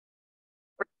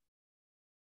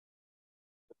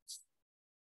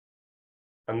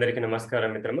అందరికీ నమస్కారం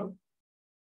మిత్రమా.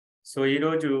 సో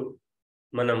ఈరోజు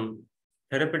మనం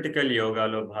థెరపెటికల్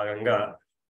యోగాలో భాగంగా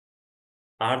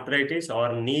ఆర్థరైటిస్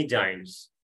ఆర్ నీ జాయింట్స్,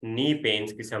 నీ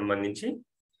పెయిన్స్కి సంబంధించి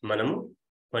మనము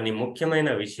కొన్ని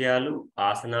ముఖ్యమైన విషయాలు,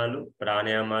 ఆసనాలు,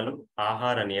 ప్రాణాయామాలు,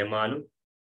 ఆహార నియమాలు,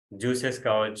 జ్యూసెస్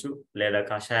కావచ్చు లేదా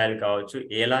కషాయాలు కావచ్చు,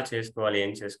 ఎలా చేసుకోవాలి,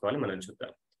 ఏం చేసుకోవాలి మనం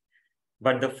చూద్దాం.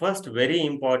 But the first very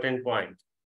important point,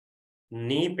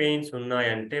 నీ పెయిన్స్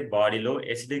ఉన్నాయంటే బాడీలో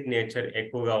ఎసిడిక్ నేచర్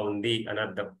ఎక్కువగా ఉంది అని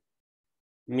అర్థం.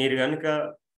 మీరు కనుక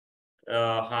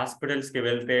హాస్పిటల్స్కి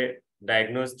వెళ్తే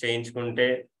డయాగ్నోస్ చేయించుకుంటే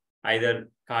ఐదర్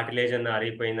కార్టిలేజ్ అన్న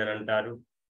అరిగిపోయిందని అంటారు,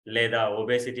 లేదా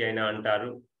ఒబేసిటీ అయినా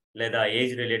అంటారు, లేదా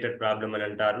ఏజ్ రిలేటెడ్ ప్రాబ్లం అని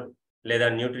అంటారు, లేదా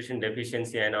న్యూట్రిషన్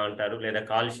డెఫిషియన్సీ అయినా అంటారు, లేదా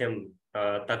కాల్షియం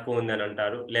తక్కువ ఉందని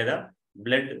అంటారు, లేదా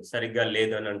బ్లడ్ సరిగ్గా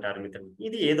లేదు అని అంటారు మిత్రులు.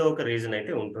 ఇది ఏదో ఒక రీజన్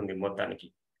అయితే ఉంటుంది మొత్తానికి.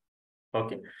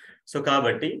 ఓకే, సో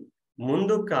కాబట్టి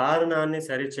ముందు కారణాన్ని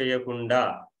సరి చేయకుండా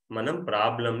మనం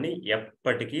ప్రాబ్లంని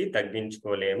ఎప్పటికీ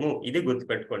తగ్గించుకోలేము. ఇది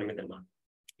గుర్తుపెట్టుకోండి మిత్రమా.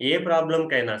 ఏ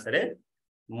ప్రాబ్లంకైనా సరే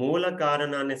మూల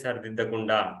కారణాన్ని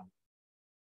సరిదిద్దకుండా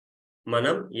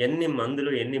మనం ఎన్ని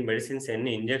మందులు, ఎన్ని మెడిసిన్స్,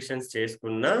 ఎన్ని ఇంజెక్షన్స్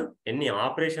చేసుకున్నా, ఎన్ని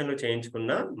ఆపరేషన్లు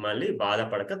చేయించుకున్నా మళ్ళీ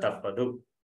బాధపడక తప్పదు.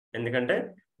 ఎందుకంటే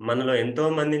మనలో ఎంతో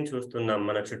మందిని చూస్తున్నాం,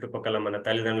 మన చుట్టుపక్కల మన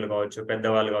తల్లిదండ్రులు కావచ్చు,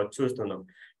 పెద్దవాళ్ళు కావచ్చు, చూస్తున్నాం.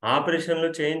 ఆపరేషన్లు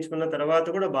చేయించుకున్న తర్వాత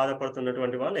కూడా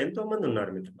బాధపడుతున్నటువంటి వాళ్ళు ఎంతో మంది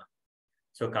ఉన్నారు మిత్రమా.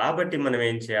 సో కాబట్టి మనం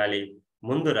ఏం చేయాలి?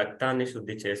 ముందు రక్తాన్ని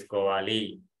శుద్ధి చేసుకోవాలి.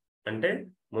 అంటే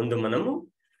ముందు మనము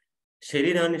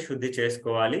శరీరాన్ని శుద్ధి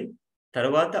చేసుకోవాలి,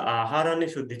 తర్వాత ఆహారాన్ని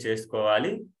శుద్ధి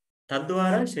చేసుకోవాలి,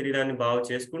 తద్వారా శరీరాన్ని బాగు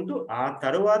చేసుకుంటూ ఆ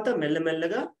తర్వాత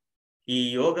మెల్లమెల్లగా ఈ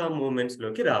యోగా మూవ్మెంట్స్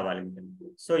లోకి రావాలి.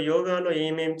 సో యోగాలో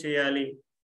ఏమేం చేయాలి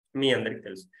మీ అందరికి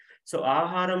తెలుసు. సో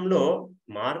ఆహారంలో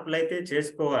మార్పులు అయితే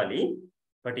చేసుకోవాలి,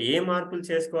 బట్ ఏ మార్పులు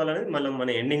చేసుకోవాలనేది మన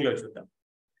ఎండింగ్ లో చూద్దాం.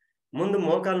 ముందు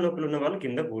మోకాలు నొప్పులు ఉన్న వాళ్ళు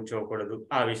కింద కూర్చోకూడదు.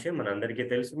 ఆ విషయం మనందరికీ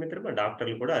తెలుసు మిత్రమా.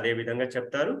 డాక్టర్లు కూడా అదే విధంగా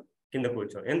చెప్తారు, కింద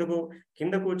కూర్చోండి. ఎందుకు?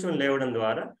 కింద కూర్చొని లేవడం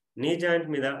ద్వారా నీ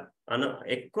జాయింట్ మీద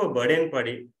ఎక్కువ బర్డెన్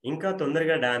పడి ఇంకా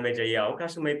తొందరగా డ్యామేజ్ అయ్యే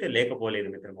అవకాశం అయితే లేకపోలేదు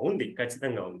మిత్రమా. ఉంది,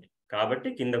 ఖచ్చితంగా ఉంది. కాబట్టి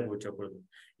కింద కూర్చోకూడదు.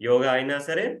 యోగా అయినా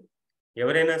సరే,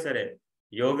 ఎవరైనా సరే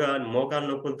యోగా మోకాలు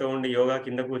నొప్పులతో ఉండి యోగా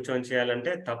కింద కూర్చొని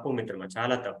చేయాలంటే తప్పు మిత్రమా,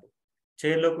 చాలా తప్పు.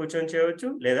 చైర్లో కూర్చొని చేయవచ్చు,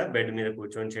 లేదా బెడ్ మీద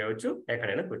కూర్చొని చేయవచ్చు,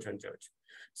 ఎక్కడైనా కూర్చొని చేయవచ్చు.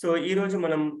 సో ఈరోజు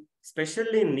మనం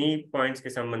స్పెషల్లీ నీ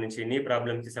పాయింట్స్కి సంబంధించి, నీ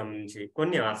ప్రాబ్లమ్స్కి సంబంధించి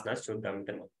కొన్ని ఆసనాస్ చూద్దాం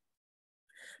మిత్రమా.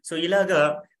 సో ఇలాగా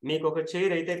మీకు ఒక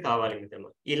చైర్ అయితే కావాలి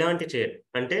మిత్రమా. ఇలాంటి చైర్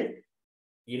అంటే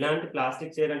ఇలాంటి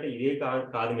ప్లాస్టిక్ చైర్ అంటే ఇదే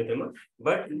కాదు మిత్రమా,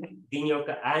 బట్ దీని యొక్క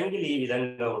యాంగిల్ ఈ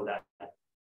విధంగా ఉండాలి.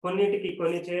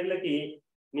 కొన్ని చైర్లకి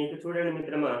మీకు చూడండి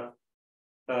మిత్రమా,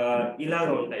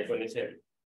 ఇలాగా ఉంటాయి, కొన్ని చైర్లు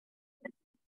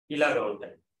ఇలాగా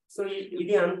ఉంటాయి. సో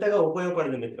ఇది అంతగా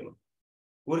ఉపయోగపడదు మిత్రమా,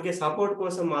 ఊరికే సపోర్ట్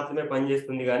కోసం మాత్రమే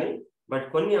పనిచేస్తుంది. కానీ బట్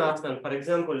కొన్ని ఆసనాలు, ఫర్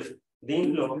ఎగ్జాంపుల్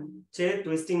దీంట్లో చైర్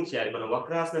ట్విస్టింగ్ చేయాలి, మనం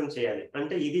వక్రాసనం చేయాలి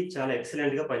అంటే ఇది చాలా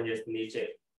ఎక్సలెంట్ గా పనిచేస్తుంది.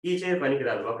 ఈ చైర్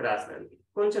పనికిరాదు వక్రాసనానికి,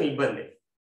 కొంచెం ఇబ్బంది.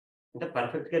 అంటే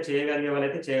పర్ఫెక్ట్ గా చేయగలిగే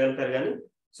వాళ్ళైతే చేయగలుగుతారు. కానీ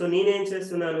సో నేనేం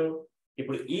చేస్తున్నాను,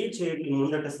 ఇప్పుడు ఈ చైర్ ని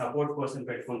ముందట సపోర్ట్ కోసం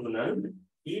పెట్టుకుంటున్నాను,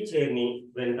 ఈ చైర్ ని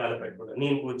వెనకాల పెట్టుకుంటాను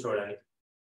నేను కూర్చోవడానికి.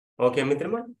 ఓకే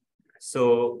మిత్రమా. సో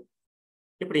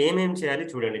ఇప్పుడు ఏమేం చేయాలి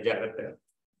చూడండి జాగ్రత్తగా.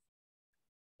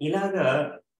 ఇలాగా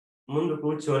ముందు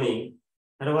కూర్చొని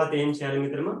తర్వాత ఏం చేయాలి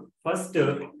మిత్రమా, ఫస్ట్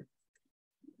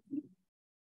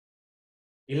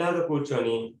ఇలాగ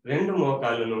కూర్చొని రెండు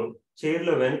మోకాళ్ళను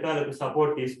చైర్లో వెనకాలకు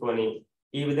సపోర్ట్ తీసుకొని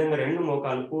ఈ విధంగా రెండు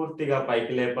మోకాలు పూర్తిగా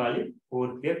పైకి లేపాలి,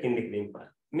 పూర్తిగా కిందికి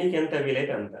దింపాలి, మీకు ఎంత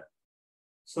వీలైతే అంత.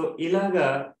 సో ఇలాగా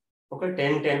ఒక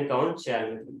 10 కౌంట్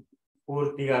చేయాలి.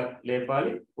 పూర్తిగా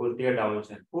లేపాలి, పూర్తిగా డౌన్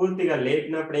చేయాలి. పూర్తిగా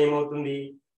లేపినప్పుడు ఏమవుతుంది,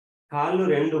 కాళ్ళు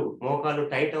రెండు మోకాలు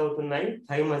టైట్ అవుతున్నాయి,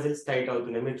 థై మజిల్స్ టైట్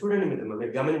అవుతున్నాయి. మీరు చూడండి మిత్రమా,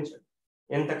 మీరు గమనించండి.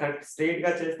 ఎంత స్ట్రైట్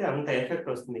గా చేస్తే అంత ఎఫెక్ట్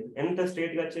వస్తుంది, ఎంత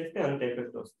స్ట్రైట్ గా చేస్తే అంత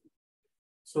ఎఫెక్ట్ వస్తుంది.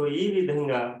 సో ఈ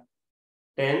విధంగా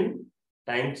 10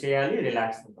 టైమ్స్ చేయాలి,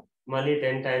 రిలాక్స్ అవ్వాలి, మళ్ళీ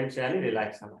 10 టైమ్స్ చేయాలి,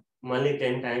 రిలాక్స్ అవ్వాలి, మళ్ళీ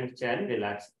 10 టైమ్స్ చేయాలి,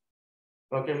 రిలాక్స్.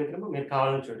 ఓకే మిత్రమా, మీరు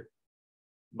కావాలని చూడండి,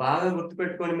 బాగా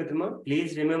గుర్తుపెట్టుకోండి మిత్రమా.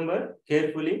 Please remember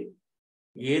carefully.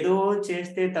 ఏదో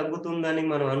చేస్తే తగ్గుతుందని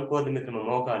మనం అనుకోవద్దు మిత్రమా.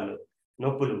 మోకాళ్ళు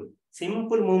నొప్పులు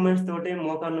సింపుల్ మూమెంట్స్ తోటే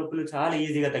మోకాలు నొప్పులు చాలా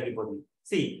ఈజీగా తగ్గిపోతుంది.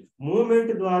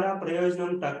 మూమెంట్ ద్వారా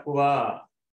ప్రయోజనం తక్కువ,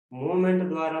 మూమెంట్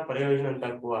ద్వారా ప్రయోజనం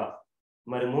తక్కువ.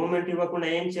 మరి మూమెంట్ ఇవ్వకుండా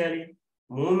ఏం చేయాలి,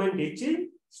 మూమెంట్ ఇచ్చి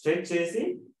స్ట్రెచ్ చేసి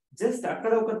జస్ట్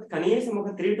అక్కడ కనీసం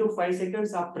ఒక 3 to 5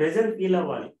 seconds ఆ ప్రెజర్ ఫీల్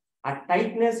అవ్వాలి, ఆ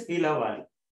టైట్నెస్ ఫీల్ అవ్వాలి.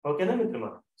 ఓకేనా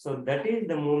మిత్రమా. So that is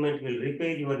the movement will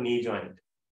repair your knee joint.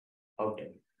 Okay,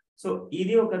 so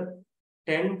ఇది ఒక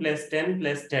 10 + 10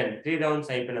 + 10 3 రౌండ్స్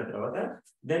అయిపోయిన తర్వాత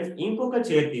దెన్ ఇంకొక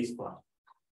చైర్ తీసుకోవాలి.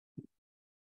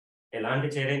 ఎలాంటి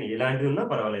చైర్ అయినా ఎలాంటిది ఉన్నా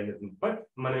పర్వాలేదు, బట్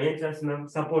మనం ఏం చేస్తున్నాం,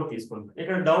 సపోర్ట్ తీసుకుంటాం.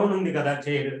 ఇక్కడ డౌన్ ఉంది కదా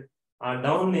చైర్, ఆ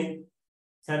డౌన్ ని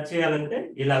సెర్చ్ చేయాలంటే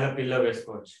ఇలాగ పిల్లో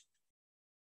వేసుకోవచ్చు.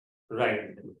 రైట్.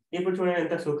 ఇప్పుడు చూడండి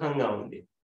ఎంత సుఖంగా ఉంది,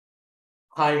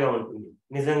 హాయిగా ఉంటుంది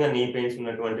నిజంగా నీ పెయిన్స్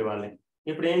ఉన్నటువంటి వాళ్ళకి.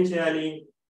 ఇప్పుడు ఏం చేయాలి,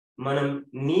 మనం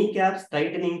నీ క్యాప్స్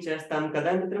టైటనింగ్ చేస్తాం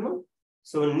కదా మిత్రమా.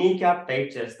 సో నీ క్యాప్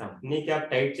టైట్ చేస్తాం, నీ క్యాప్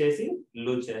టైట్ చేసి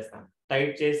లూజ్ చేస్తాం,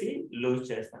 టైట్ చేసి లూజ్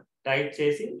చేస్తాం, టైట్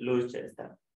చేసి లూజ్ చేస్తాం.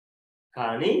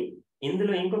 కానీ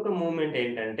ఇందులో ఇంకొక మూవ్మెంట్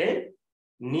ఏంటంటే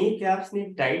నీ క్యాప్స్ ని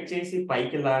టైట్ చేసి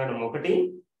పైకి లాగడం ఒకటి,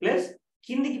 ప్లస్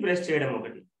కిందికి ప్రెస్ చేయడం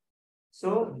ఒకటి. So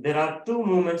there are two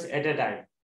movements at a time.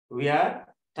 We are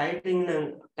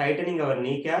tightening our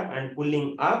kneecap and pulling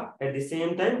up at the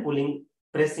same time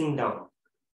pressing down.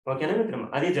 ఓకేనా మిత్రమా,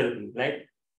 అది జరుగుతుంది. Right,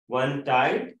 one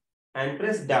tight and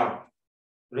press down,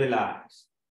 relax,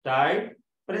 tight,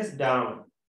 press down,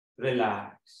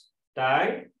 relax,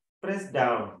 tight, press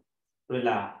down,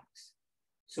 relax.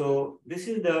 So this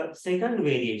is the second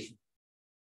variation.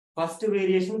 First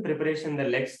variation preparation the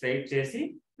legs straight చేసి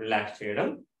relax చేయడం.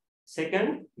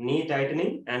 Second నీ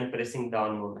titling and pressing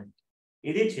down moment,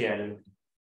 ఇది చేయాలి.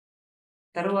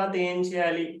 తర్వాత ఏం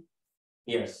చేయాలి,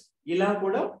 yes ఇలా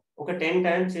కూడా ఒక 10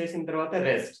 టైమ్స్ చేసిన తర్వాత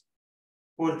రెస్ట్,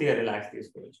 పూర్తిగా రిలాక్స్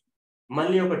తీసుకోవచ్చు.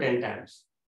 మళ్ళీ ఒక 10 టైమ్స్,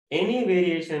 ఎనీ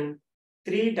వేరియేషన్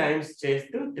 3 టైమ్స్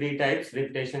చేస్తూ 3 టైమ్స్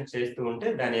రిపిటేషన్ చేస్తూ ఉంటే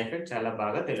దాని ఎఫెక్ట్ చాలా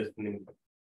బాగా తెలుస్తుంది మీకు.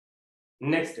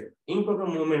 నెక్స్ట్ ఇంకొక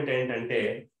మూమెంట్ ఏంటంటే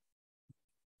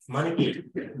మనకి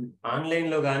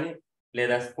ఆన్లైన్లో కానీ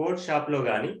లేదా స్పోర్ట్స్ షాప్లో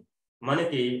కానీ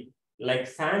మనకి లైక్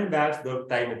శాండ్ బ్యాగ్స్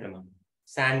దొరుకుతాయి మిత్రమా.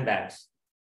 శాండ్ బ్యాగ్స్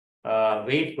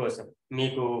వెయిట్ కోసం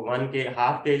మీకు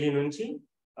 1.5 kg నుంచి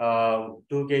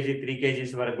 2 kg 3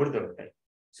 kgs వరకు కూడా దొరుకుతాయి.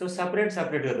 సో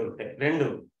సపరేట్గా దొరుకుతాయి, రెండు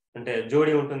అంటే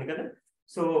జోడీ ఉంటుంది కదా.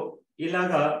 సో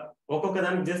ఇలాగా ఒక్కొక్క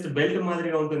దానికి జస్ట్ బెల్ట్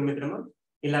మాదిరిగా ఉంటుంది మిత్రమా.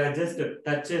 ఇలాగ జస్ట్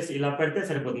టచ్ చేసి ఇలా పెడితే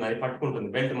సరిపోతుంది, అది పట్టుకుంటుంది,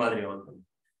 బెల్ట్ మాదిరిగా ఉంటుంది.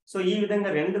 సో ఈ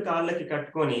విధంగా 2 కాళ్ళకి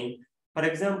కట్టుకొని, ఫర్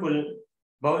ఎగ్జాంపుల్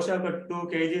బహుశా ఒక 2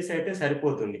 kgs అయితే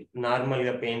సరిపోతుంది నార్మల్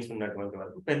గా పెయిన్స్ ఉన్నటువంటి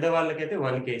వాళ్ళకి. పెద్దవాళ్ళకైతే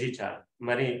 1 kg చాలు,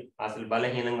 మరి అసలు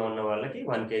బలహీనంగా ఉన్న వాళ్ళకి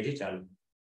 1 kg చాలు.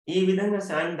 ఈ విధంగా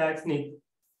శాండ్ బ్యాగ్స్ ని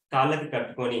కాళ్ళకి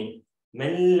కట్టుకొని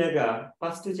మెల్లగా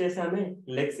ఫస్ట్ చేసామే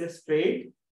లెగ్స్ స్ట్రైట్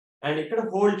అండ్ ఇక్కడ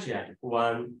హోల్డ్ చేయాలి.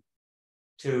 1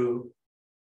 2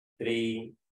 3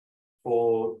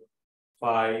 4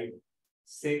 5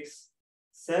 6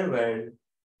 7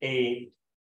 8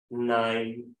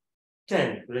 9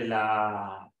 10.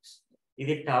 రిలాక్స్.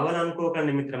 ఇది టవల్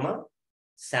అనుకోకండి మిత్రమా,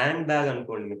 శాండ్ బ్యాగ్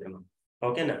అనుకోండి మిత్రమా.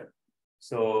 ఓకేనా.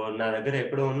 సో నా దగ్గర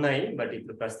ఎప్పుడో ఉన్నాయి, బట్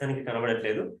ఇప్పుడు ప్రస్తుతానికి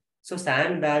కనబడట్లేదు. సో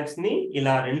శాండ్ బ్యాగ్స్ ని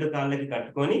ఇలా 2 కాళ్ళకి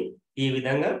కట్టుకొని ఈ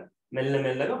విధంగా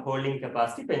మెల్లమెల్లగా హోల్డింగ్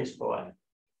కెపాసిటీ పెంచుకోవాలి.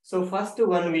 So first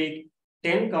 1 week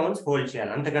 10 counts hold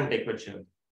చేయాలి, అంతకంటే ఎక్కువ చేయాలి.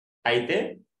 అయితే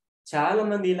చాలా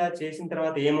మంది ఇలా చేసిన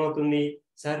తర్వాత ఏమవుతుంది,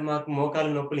 సార్ మాకు మోకాలు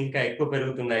నొప్పులు ఇంకా ఎక్కువ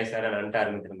పెరుగుతున్నాయి సార్ అని అంటారు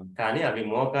మిత్రమా. కానీ అవి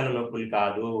మోకాలు నొప్పులు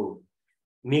కాదు.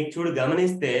 మీకు చూడు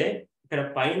గమనిస్తే ఇక్కడ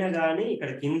పైన కానీ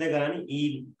ఇక్కడ కింద కానీ ఈ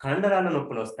కండరాల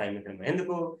నొప్పులు వస్తాయి మిత్రమా.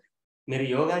 ఎందుకు, మీరు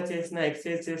యోగా చేసిన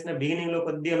ఎక్సర్సైజ్ చేసిన బిగినింగ్ లో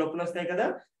కొద్దిగా నొప్పులు వస్తాయి కదా,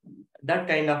 దట్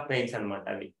కైండ్ ఆఫ్ పెయిన్స్ అనమాట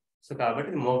అవి. సో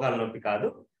కాబట్టి మోకాలు నొప్పి కాదు.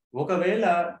 ఒకవేళ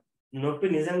నొప్పి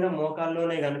నిజంగా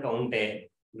మోకాల్లోనే కనుక ఉంటే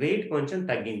వెయిట్ కొంచెం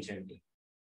తగ్గించండి,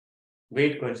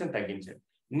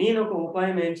 నేను ఒక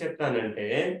ఉపాయం ఏం చెప్తానంటే,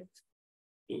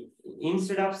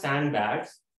 ఇన్స్టెడ్ ఆఫ్ శాండ్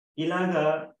బ్యాగ్స్ ఇలాగా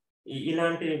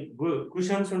ఇలాంటి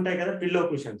కుషన్స్ ఉంటాయి కదా, పిల్లో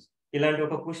కుషన్స్, ఇలాంటి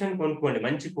ఒక కుషన్ కొనుక్కోండి,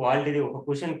 మంచి క్వాలిటీది ఒక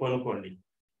కుషన్ కొనుక్కోండి,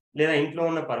 లేదా ఇంట్లో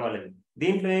ఉన్న పర్వాలేదు.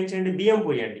 దీంట్లో ఏం చేయండి, బియ్యం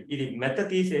పోయండి. ఇది మెత్త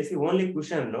తీసేసి ఓన్లీ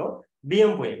కుషన్ లో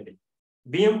బియ్యం పోయండి.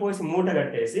 బియ్యం పోసి మూట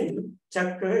కట్టేసి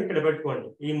చక్కగా ఇక్కడ పెట్టుకోండి.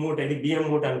 ఈ మూట, ఇది బియ్యం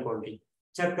మూట అనుకోండి,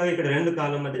 చక్కగా ఇక్కడ 2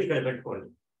 కాళ్ళ మధ్య ఇక్కడ పెట్టుకోండి.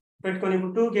 ఇప్పుడు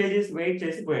 2 kgs వెయిట్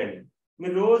చేసి పోయండి.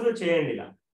 మీరు రోజు చేయండి. ఇలా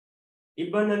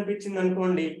ఇబ్బంది అనిపించింది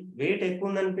అనుకోండి, వెయిట్ ఎక్కువ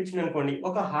ఉంది అనిపించింది అనుకోండి,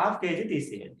 ఒక 1/2 kg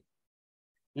తీసేయండి.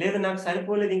 లేదా నాకు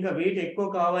సరిపోలేదు ఇంకా వెయిట్ ఎక్కువ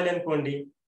కావాలి అనుకోండి,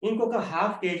 ఇంకొక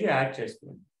 1/2 kg యాడ్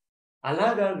చేసుకోండి.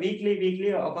 అలాగా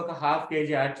వీక్లీ ఒక్కొక్క 1/2 kg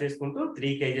యాడ్ చేసుకుంటూ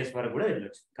 3 kgs వరకు కూడా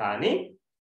వెళ్ళొచ్చు. కానీ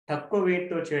తక్కువ వెయిట్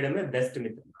తో చేయడమే బెస్ట్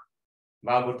మిత్రం,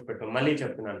 బాగా గుర్తుపెట్టుకోండి. మళ్ళీ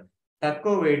చెప్తున్నాను,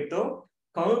 తక్కువ వెయిట్ తో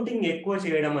కౌంటింగ్ ఎక్కువ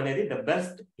చేయడం అనేది the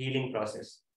best healing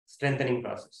process, strengthening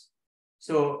process.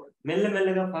 So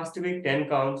మెల్లమెల్లగా ఫస్ట్ వీక్ 10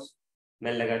 కౌంట్స్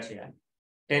మెల్లగా చేయాలి,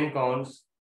 10 కౌంట్స్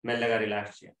మెల్లగా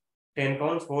రిలాక్స్ చేయాలి, 10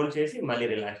 కౌంట్స్ హోల్డ్ చేసి మళ్ళీ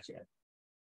రిలాక్స్ చేయాలి.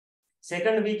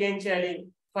 సెకండ్ వీక్ ఏం చేయాలి,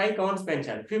 5 కౌంట్స్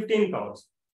పెంచాలి, 15 counts.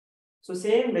 So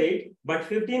same weight but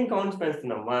 15 counts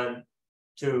పెంచుతున్నాం. 1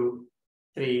 2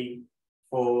 3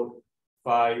 4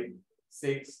 5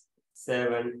 6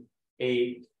 7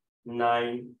 8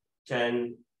 9 10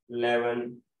 11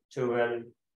 12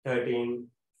 13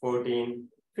 14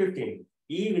 15.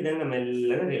 ఈ విధంగా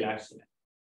మెల్లగా రిలాక్స్ చేయాలి.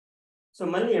 సో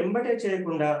మళ్ళీ ఎంబటే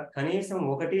చేయకుండా కనీసం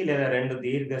 1 లేదా 2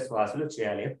 దీర్ఘ శ్వాసలు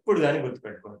చేయాలి. ఎప్పుడు కానీ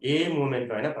గుర్తుపెట్టుకోండి, ఏ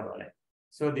మూమెంట్ అయినా పర్వాలేదు.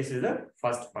 So this is the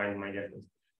first point my dear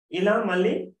friends. ఇలా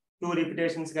మళ్ళీ 2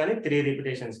 రిపిటేషన్స్ కానీ 3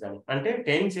 రిపిటేషన్స్ కానీ, అంటే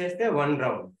 10 చేస్తే 1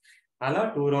 రౌండ్, అలా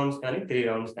 2 రౌండ్స్ కానీ 3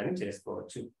 రౌండ్స్ కానీ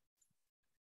చేసుకోవచ్చు.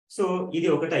 సో ఇది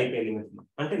ఒకటి అయిపోయింది మిత్రులు.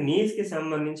 అంటే నీస్ కి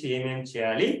సంబంధించి ఏమేమి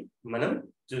చేయాలి మనం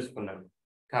చూసుకున్నాం.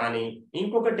 కానీ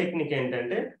ఇంకొక టెక్నిక్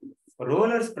ఏంటంటే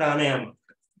రోలర్స్ ప్రాణాయామం.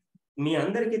 మీ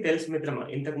అందరికీ తెలుసు మిత్రమా,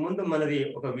 ఇంతకు ముందు మనది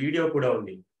ఒక వీడియో కూడా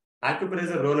ఉంది.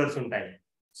 ఆక్యుప్రెషర్ రోలర్స్ ఉంటాయి.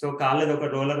 సో కాళ్ళది ఒక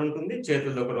రోలర్ ఉంటుంది,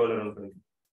 చేతులది ఒక రోలర్ ఉంటుంది.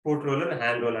 ఫుట్ రోలర్,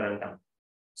 హ్యాండ్ రోలర్ అంటాం.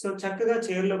 సో చక్కగా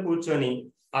చైర్లో కూర్చొని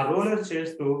ఆ రోలర్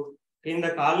చేస్తూ కింద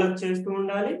కాళ్ళకు చేస్తూ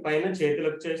ఉండాలి, పైన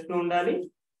చేతులకు చేస్తూ ఉండాలి,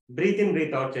 బ్రీత్ ఇన్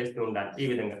బ్రీత్ అవుట్ చేస్తూ ఉండాలి. ఈ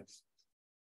విధంగా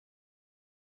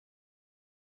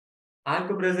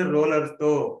ఆక్యుప్రెషర్ రోలర్స్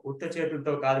తో, ఉత్త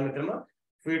చేతులతో కాదు మిత్రమా.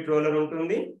 ఫీట్ రోలర్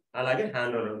ఉంటుంది, అలాగే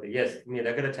హ్యాండ్ రోలర్ ఉంటుంది. ఎస్, మీ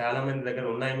దగ్గర చాలా మంది దగ్గర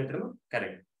ఉన్నాయి మిత్రమా,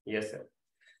 కరెక్ట్. Yes sir.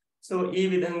 సో ఈ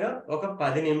విధంగా ఒక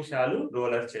 10 నిమిషాలు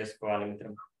రోలర్ చేసుకోవాలి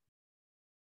మిత్రమా.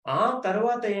 ఆ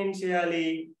తర్వాత ఏం చేయాలి?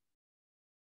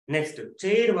 Next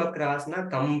chair వక్రాసన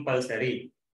compulsory.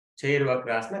 Chair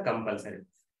వక్రాసన compulsory.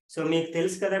 So మీకు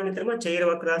తెలుసు కదా మిత్రమా, చైర్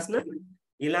వక్రాసన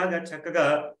ఇలాగా చక్కగా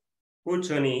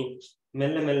కూర్చొని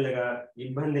మెల్లమెల్లగా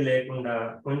ఇబ్బంది లేకుండా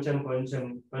కొంచెం కొంచెం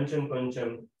కొంచెం కొంచెం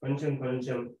కొంచెం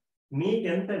కొంచెం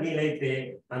మీకెంత వీలైతే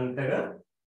అంతగా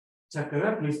చక్కగా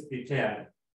ట్విస్ట్ చేయాలి.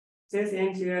 చేసి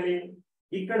ఏం చేయాలి?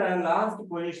 ఇక్కడ లాస్ట్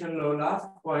పొజిషన్ లో,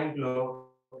 లాస్ట్ పాయింట్ లో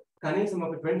కనీసం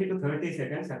ఒక 20 to 30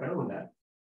 సెకండ్స్ అక్కడ ఉండాలి.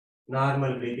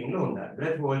 నార్మల్ బ్రీతింగ్ లో ఉండాలి,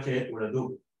 బ్రెత్ హోల్డ్ చేయకూడదు.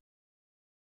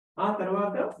 ఆ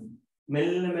తర్వాత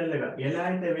మెల్లమెల్లగా ఎలా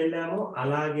అయితే వెళ్ళామో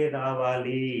అలాగే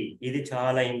రావాలి. ఇది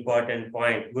చాలా ఇంపార్టెంట్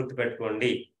పాయింట్,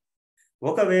 గుర్తుపెట్టుకోండి.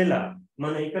 ఒకవేళ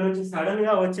మనం ఇక్కడ నుంచి సడన్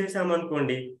గా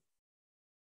వచ్చేసామనుకోండి,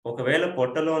 ఒకవేళ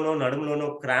పొట్టలోనో నడుములోనో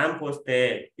క్రాంప్ వస్తే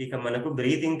ఇక మనకు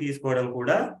బ్రీతింగ్ తీసుకోవడం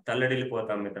కూడా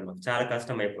తల్లడిల్లిపోతాం మిత్రమా, చాలా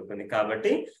కష్టం అయిపోతుంది.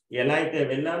 కాబట్టి ఎలా అయితే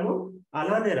వెళ్ళామో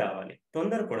అలానే రావాలి,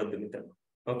 తొందరపడొద్దు మిత్రమా.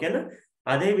 ఓకేనా?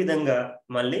 అదే విధంగా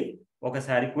మళ్ళీ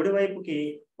ఒకసారి కుడి వైపుకి,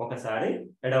 ఒకసారి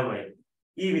ఎడమ వైపు,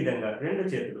 ఈ విధంగా 2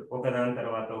 చేతులు ఒకదాని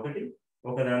తర్వాత ఒకటి,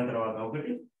 ఒకదాని తర్వాత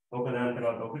ఒకటి, ఒకదాని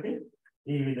తర్వాత ఒకటి,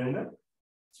 ఈ విధంగా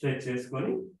స్ట్రెచ్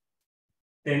చేసుకొని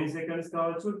 10 సెకండ్స్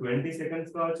కావచ్చు, 20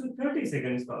 సెకండ్స్ కావచ్చు, 30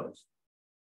 సెకండ్స్ కావచ్చు.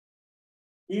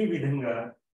 ఈ విధంగా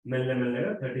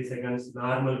మెల్లమెల్లగా 30 సెకండ్స్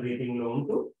నార్మల్ బ్రీతింగ్ లో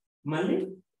ఉంటూ మళ్ళీ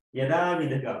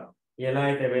యథావిధిగా ఎలా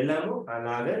అయితే వెళ్ళామో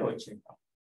అలాగే వచ్చేద్దాం.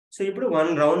 సో ఇప్పుడు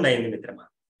 1 రౌండ్ అయింది మిత్రమా.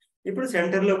 ఇప్పుడు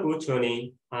సెంటర్ లో కూర్చొని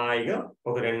హాయిగా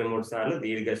ఒక 2-3 సార్లు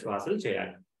దీర్ఘ శ్వాసలు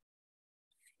చేయాలి.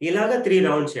 ఇలాగా 3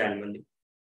 రౌండ్స్ చేయాలి మళ్ళీ.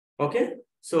 ఓకే?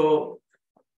 సో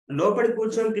లోపలి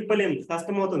కూర్చొని తిప్పలేము,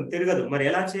 కష్టమవుతుంది, తిరగదు. మరి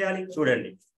ఎలా చేయాలి చూడండి.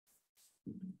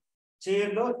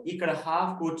 చైర్ లో ఇక్కడ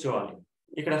హాఫ్ కూర్చోవాలి,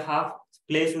 ఇక్కడ హాఫ్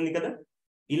ప్లేస్ ఉంది కదా.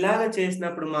 ఇలాగ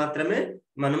చేసినప్పుడు మాత్రమే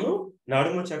మనము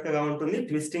నడుము చక్కగా ఉంటుంది,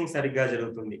 ట్విస్టింగ్ సరిగ్గా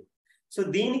జరుగుతుంది. సో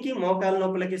దీనికి మోకాల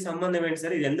నొప్పులకి సంబంధం ఏంటి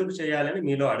సార్, ఇది ఎందుకు చేయాలని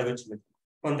మీలో అడగచ్చు,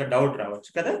 కొంత డౌట్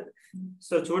రావచ్చు కదా.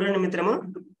 సో చూడండి మిత్రమా,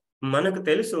 మనకు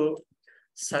తెలుసు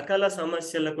సకల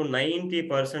సమస్యలకు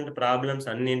 90% ప్రాబ్లమ్స్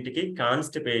అన్నింటికి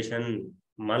కాన్స్టిపేషన్,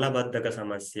 మలబద్ధక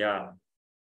సమస్య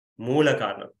మూల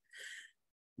కారణం.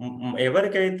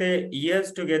 ఎవరికైతే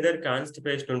ఇయర్స్ టుగెదర్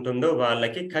కాన్స్టిపేషన్ ఉంటుందో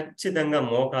వాళ్ళకి ఖచ్చితంగా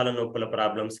మోకాల నొప్పుల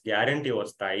ప్రాబ్లమ్స్ గ్యారంటీ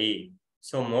వస్తాయి.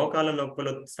 సో మోకాల నొప్పుల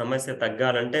సమస్య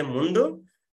తగ్గాలంటే ముందు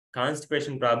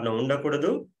కాన్స్టిపేషన్ ప్రాబ్లం ఉండకూడదు,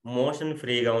 మోషన్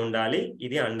ఫ్రీగా ఉండాలి.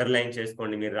 ఇది అండర్లైన్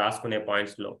చేసుకోండి మీరు రాసుకునే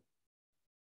పాయింట్స్ లో.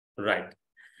 రైట్.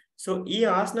 సో ఈ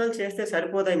ఆసనాలు చేస్తే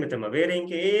సరిపోతాయి మిత్రమా, వేరే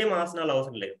ఇంకేం ఆసనాలు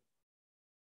అవసరం లేదు.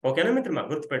 ఓకేనా మిత్రమా,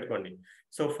 గుర్తుపెట్టుకోండి.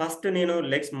 సో ఫస్ట్ నేను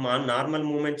లెగ్స్ నార్మల్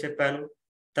మూవ్మెంట్ చెప్పాను,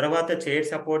 తర్వాత చైర్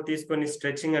సపోర్ట్ తీసుకొని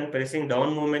stretching and pressing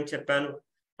down movement చెప్పాను,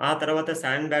 ఆ తర్వాత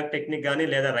శాండ్ బ్యాగ్ టెక్నిక్ కానీ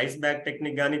లేదా రైస్ బ్యాగ్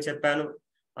టెక్నిక్ కానీ చెప్పాను,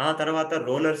 ఆ తర్వాత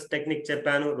రోలర్స్ టెక్నిక్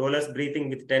చెప్పాను, రోలర్స్ బ్రీతింగ్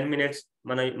విత్ 10 minutes.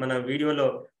 మన వీడియోలో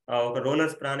ఒక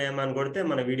రోలర్స్ ప్రాణాయామాన్ని కొడితే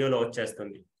మన వీడియోలో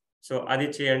వచ్చేస్తుంది. సో అది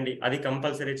చేయండి, అది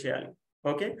కంపల్సరీ చేయాలి.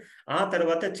 ఓకే. ఆ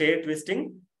తర్వాత చైర్ ట్విస్టింగ్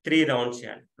 3 రౌండ్స్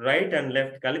చేయాలి, రైట్ అండ్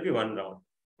లెఫ్ట్ కలిపి 1 రౌండ్.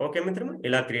 ఓకే మిత్రమా,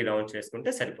 ఇలా 3 రౌండ్స్ చేసుకుంటే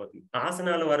సరిపోతుంది.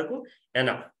 ఆసనాల వరకు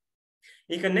ఎనఫ్.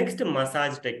 ఇక నెక్స్ట్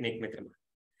మసాజ్ టెక్నిక్ మిత్రమా.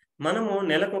 మనము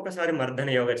నెలకు ఒకసారి మర్దన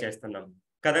యోగా చేస్తున్నాం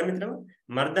కదా మిత్రమా.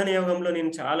 మర్దన యోగంలో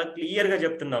నేను చాలా క్లియర్ గా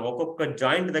చెప్తున్నా ఒక్కొక్క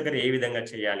జాయింట్ దగ్గర ఏ విధంగా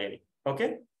చేయాలి అని. ఓకే.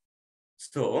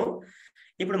 సో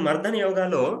ఇప్పుడు మర్దన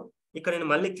యోగాలో ఇక్కడ నేను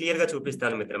మళ్ళీ క్లియర్ గా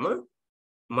చూపిస్తాను మిత్రమా.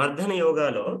 మర్దన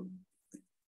యోగాలో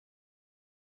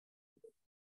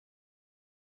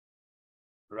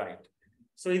రైట్.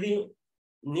 సో ఇది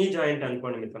నీ జాయింట్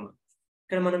అనుకోండి మిత్రమా.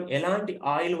 ఇక్కడ మనం ఎలాంటి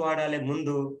ఆయిల్ వాడాలి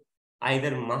ముందు?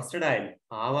 ఐదర్ మస్టర్డ్ ఆయిల్,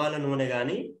 ఆవాల నూనె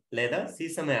కానీ, లేదా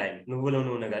సీసమే ఆయిల్, నువ్వుల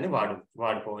నూనె కానీ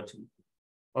వాడుకోవచ్చు.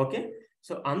 ఓకే.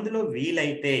 సో అందులో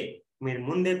వీలైతే మీరు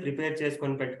ముందే ప్రిపేర్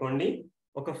చేసుకొని పెట్టుకోండి.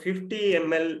 ఒక 50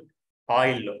 ml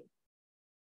ఆయిల్‌లో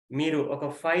మీరు ఒక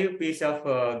 5 పీస్ ఆఫ్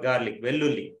గార్లిక్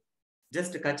వెల్లుల్లి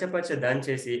జస్ట్ కచ్చపచ్చ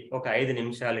దంచేసి ఒక 5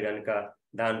 నిమిషాలు గనుక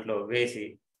దాంట్లో వేసి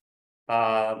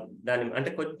దాన్ని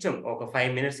అంటే కొంచెం ఒక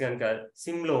 5 మినిట్స్ గనుక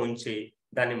సిమ్‌లో ఉంచి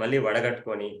దాన్ని మళ్ళీ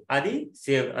వడగట్టుకొని అది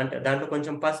సేవ్ అంటే దాంట్లో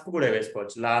కొంచెం పసుపు కూడా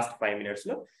వేసుకోవచ్చు. లాస్ట్ 5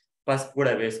 మినిట్స్‌లో పసుపు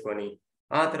కూడా వేసుకొని,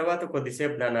 ఆ తర్వాత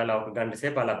కొద్దిసేపు దాన్ని అలా ఒక గంట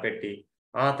సేపు అలా పెట్టి,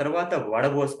 ఆ తర్వాత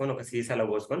వడబోసుకొని ఒక సీసాలో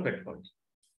పోసుకొని పెట్టుకోండి.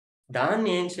 దాన్ని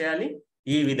ఏం చేయాలి?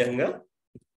 ఈ విధంగా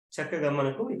చక్కగా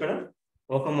మనకు ఇక్కడ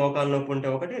ఒక మోకాలు నొప్పి ఉంటే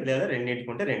ఒకటి లేదా రెండింటికి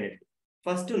ఉంటే రెండింటికి.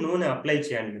 ఫస్ట్ నూనె అప్లై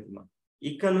చేయండి మిత్రమా.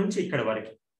 ఇక్కడ నుంచి ఇక్కడ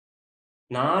వరకి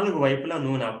 4 వైపులా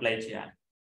నూనె అప్లై చేయాలి.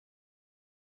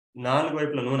 4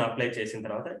 వైపులా నూనె అప్లై చేసిన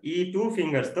తర్వాత ఈ 2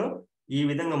 ఫింగర్స్‌తో ఈ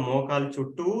విధంగా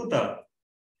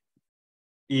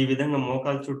ఈ విధంగా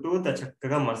మోకాలు చుట్టూతా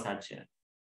చక్కగా మసాజ్ చేయాలి.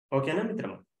 ఓకేనా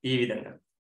మిత్రమా? ఈ విధంగా.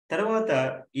 తర్వాత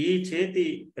ఈ చేతి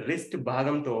రిస్ట్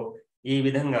భాగంతో ఈ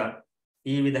విధంగా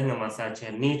మసాజ్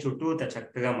చేయాలి. నీ చుట్టూతా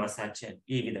చక్కగా మసాజ్ చేయాలి.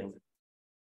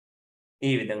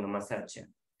 ఈ విధంగా మసాజ్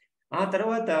చేయాలి. ఆ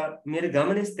తర్వాత మీరు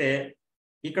గమనిస్తే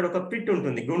ఇక్కడ ఒక పిట్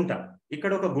ఉంటుంది గుంట.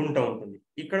 ఇక్కడ ఒక గుంట ఉంటుంది.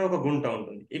 ఇక్కడ ఒక గుంట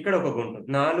ఉంటుంది. ఇక్కడ ఒక గుంట.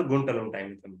 4 గుంటలు ఉంటాయి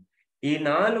మిత్రమా. ఈ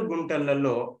 4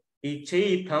 గుంటలలో ఈ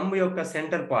చెయ్యి థంబ్ యొక్క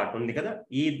సెంటర్ పార్ట్ ఉంది కదా!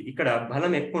 ఇక్కడ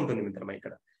బలం ఎక్కువ ఉంటుంది మిత్రమా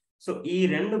ఇక్కడ. సో, ఈ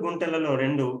 2 గుంటలలో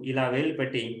 2 ఇలా వేలు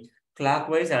పెట్టి clock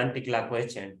wise, anti clock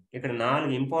wise చేయండి. ఇక్కడ 4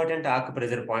 ఇంపార్టెంట్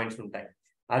ఆక్యుప్రెషర్ పాయింట్స్ ఉంటాయి.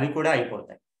 అవి కూడా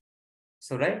అయిపోతాయి.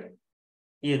 So, right?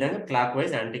 ఈ విధంగా clock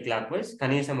wise, anti clock wise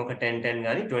కనీసం ఒక 10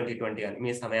 గాని, 20 గాని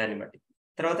మీ సమయాన్ని బట్టి.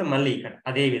 తర్వాత మళ్ళీ ఇక్కడ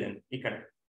అదే విధంగా ఇక్కడ.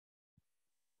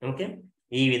 ఓకే?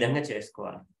 ఈ విధంగా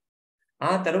చేసుకోవాలి.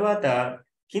 ఆ తర్వాత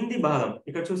కింది భాగం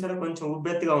ఇక్కడ చూసారా కొంచెం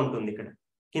ఉబ్బెత్తుగా ఉంటుంది ఇక్కడ.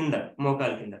 కింద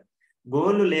మోకాలు కింద.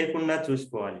 గోళ్ళు లేకుండా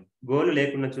చూసుకోవాలి. గోళ్ళు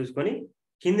లేకుండా చూసుకొని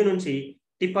కింది నుంచి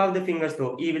టిప్ ఆఫ్ ది ఫింగర్స్‌తో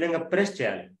ఈ విధంగా ప్రెస్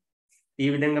చేయాలి.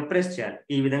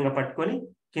 ఈ విధంగా పట్టుకొని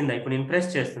కింద ఇప్పుడు నేను ప్రెస్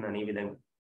చేస్తున్నాను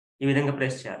ఈ విధంగా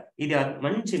ప్రెస్ చేయాలి. ఇది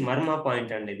మంచి మర్మ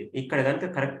పాయింట్ అండి ఇది. ఇక్కడ గనుక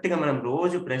కరెక్ట్‌గా మనం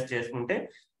రోజు ప్రెస్ చేసుకుంటే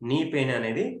నీ పెయిన్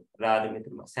అనేది రాదు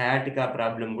మిత్రమా. సయాటికా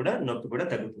ప్రాబ్లమ్ కూడా నొప్పి కూడా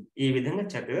తగ్గుతుంది. ఈ విధంగా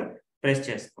చక్కగా ప్రెస్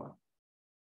చేసుకోవాలి.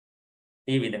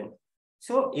 ఈ విధంగా.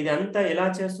 సో, ఇదంతా ఎలా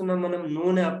చేస్తున్నాం మనం?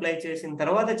 నూనె అప్లై చేసిన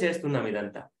తర్వాత చేస్తున్నాం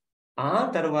ఇదంతా. ఆ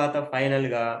తర్వాత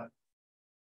ఫైనల్‌గా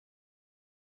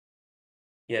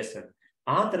యెస్ సార్.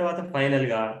 ఆ తర్వాత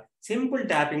ఫైనల్‌గా సింపుల్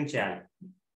ట్యాపింగ్ చేయాలి.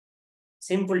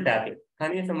 Simple tapping.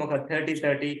 కనీసం ఒక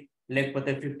 30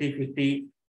 లేకపోతే 50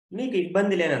 మీకు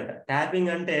ఇబ్బంది లేనంత.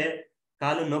 ట్యాపింగ్ అంటే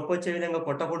కాళ్ళు నొప్పొచ్చే విధంగా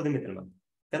కొట్టకూడదు మిత్రమా.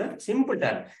 కదా! Simple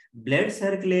tap. బ్లడ్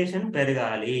సర్క్యులేషన్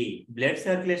పెరగాలి. బ్లడ్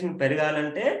సర్క్యులేషన్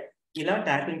పెరగాలంటే ఇలా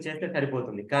ట్యాపింగ్ చేస్తే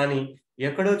సరిపోతుంది. కానీ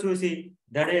ఎక్కడో చూసి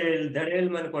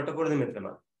దడేల్మని కొట్టకూడదు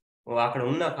మిత్రమా. అక్కడ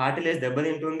ఉన్న కార్టిలేజ్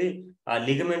దెబ్బతింటుంది. ఆ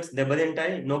లిగమెంట్స్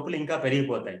దెబ్బతింటాయి. నొప్పులు ఇంకా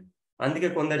పెరిగిపోతాయి. అందుకే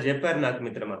కొందరు చెప్పారు నాకు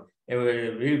మిత్రమా.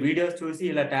 వీడియోస్ చూసి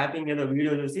ఇలా ట్యాపింగ్ ఏదో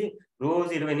వీడియో చూసి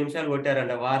రోజు 20 నిమిషాలు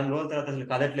కొట్టారంట. వారం రోజుల తర్వాత అసలు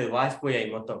కదట్లేదు. వాసిపోయాయి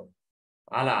మొత్తం.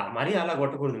 అలా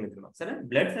కొట్టకూడదు మిత్రమా. సరే?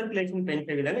 బ్లడ్ సర్క్యులేషన్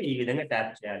పెంచే విధంగా ఈ విధంగా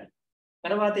ట్యాప్ చేయాలి.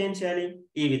 తర్వాత ఏం చేయాలి?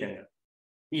 ఈ విధంగా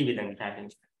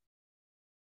ట్యాపింగ్ చేయాలి.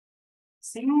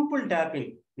 Simple tapping.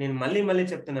 నేను మళ్ళీ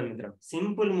చెప్తున్నాను మిత్రం.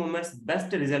 సింపుల్ మూవ్‌మెంట్స్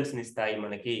బెస్ట్ రిజల్ట్స్‌ని ఇస్తాయి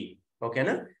మనకి.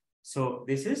 ఓకేనా? So,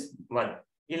 this is 1.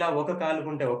 ఇలా ఒక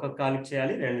కాలుకుంటే ఒక కాలుకి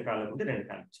చేయాలి. 2 కాళ్ళకుంటే 2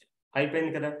 కాళ్ళకి చేయాలి.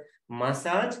 అయిపోయింది కదా!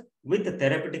 మసాజ్ విత్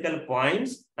థెరపిటికల్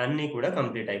పాయింట్స్ అన్నీ కూడా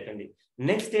కంప్లీట్ అయిపోయింది.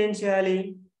 నెక్స్ట్ ఏం చేయాలి?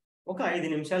 ఒక 5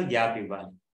 నిమిషాలు గ్యాప్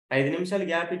ఇవ్వాలి. 5 నిమిషాలు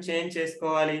గ్యాప్ ఇచ్చి ఏం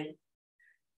చేసుకోవాలి?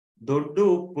 దొడ్డు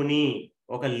ఉప్పుని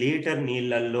 1 లీటర్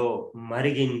నీళ్ళల్లో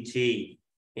మరిగించి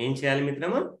ఏం చేయాలి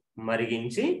మిత్రమా?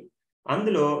 మరిగించి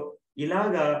అందులో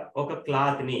ఇలాగ ఒక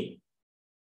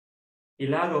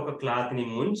క్లాత్‌ని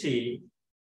ముంచి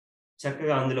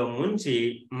చక్కగా అందులో ముంచి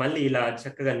మళ్ళీ ఇలా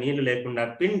చక్కగా నీళ్లు లేకుండా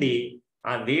పిండి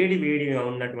ఆ వేడిగా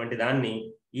ఉన్నటువంటి దాన్ని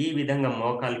ఈ విధంగా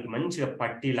మోకాలికి మంచిగా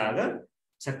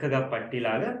చక్కగా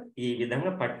ఈ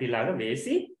విధంగా పట్టీలాగా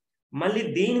వేసి మళ్ళీ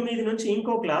దీని మీద నుంచి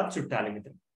ఇంకో క్లాత్ చుట్టాలి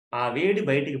మిత్రం. ఆ వేడి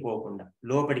బయటికి పోకుండా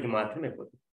లోపలికి మాత్రమే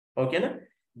పోతుంది. ఓకేనా?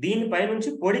 దీనిపై నుంచి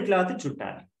పొడి క్లాత్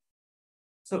చుట్టాలి.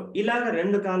 సో, ఇలాగ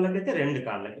 2 కాళ్ళకైతే 2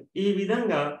 కాళ్ళకి. ఈ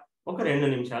విధంగా ఒక 2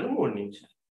 నిమిషాలు, 3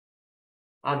 నిమిషాలు.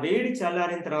 ఆ వేడి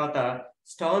చల్లారిన తర్వాత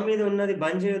స్టవ్ మీద ఉన్నది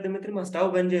బంద్ చేయొద్దు మిత్రమా. స్టవ్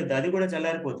బంద్ చేయొద్దు. అది కూడా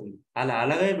చల్లారిపోతుంది.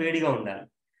 అలాగే వేడిగా ఉండాలి.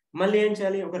 మళ్ళీ ఏం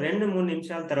చేయాలి? ఒక 2, 3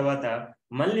 నిమిషాల తర్వాత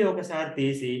మళ్ళీ ఒకసారి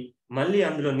తీసి మళ్ళీ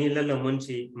అందులో నీళ్ళల్లో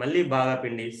ముంచి మళ్ళీ బాగా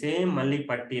పిండి సేమ్ మళ్ళీ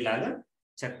పట్టీలాగా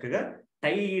చక్కగా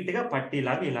టైట్‌గా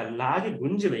పట్టీలాగా ఇలా లాగి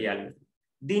గుంజి వేయాలి.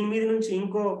 దీని మీద నుంచి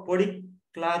ఇంకో పొడి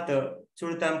క్లాత్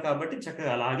చుడతాం కాబట్టి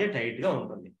చక్కగా అలాగే టైట్‌గా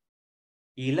ఉంటుంది.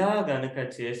 ఇలా గనక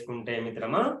చేసుకుంటే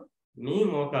మిత్రమా మీ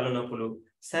మోకాలు నొప్పులు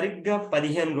సరిగ్గా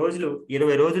 15 రోజులు,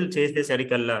 20 రోజులు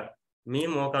చేసేసరికల్లా మీ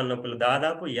మోకాలు నొప్పులు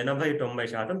దాదాపు 80-90%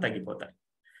 తగ్గిపోతాయి.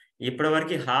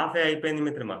 ఇప్పటివరకు హాఫే అయిపోయింది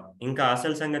మిత్రమా, ఇంకా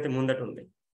అసలు సంగతి ముందట ఉంది.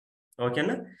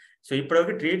 ఓకేనా? సో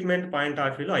ఇప్పటివరకు ట్రీట్మెంట్ పాయింట్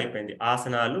ఆఫ్ వ్యూలో అయిపోయింది.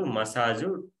 ఆసనాలు, మసాజు,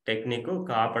 టెక్నిక్,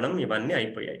 కాపడం ఇవన్నీ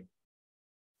అయిపోయాయి.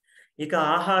 ఇక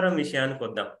ఆహారం విషయానికి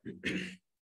వద్దాం.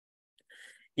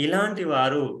 ఇలాంటి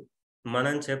వారు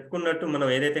మనం చెప్పుకున్నట్టు మనం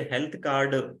ఏదైతే హెల్త్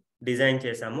కార్డ్ డిజైన్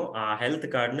చేశామో ఆ హెల్త్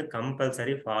కార్డ్‌ని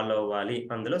కంపల్సరీ ఫాలో అవ్వాలి.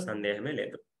 అందులో సందేహమే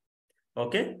లేదు.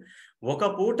 ఓకే. ఒక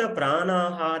పూట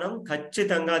ప్రాణాహారం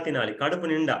ఖచ్చితంగా తినాలి కడుపు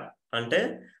నిండా. అంటే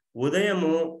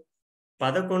ఉదయము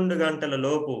 11 గంటల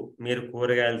లోపు మీరు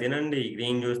కూరగాయలు తినండి,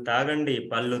 గ్రీన్ జ్యూస్ తాగండి,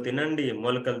 పళ్ళు తినండి,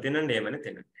 మొలకలు తినండి, ఏమైనా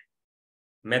తినండి.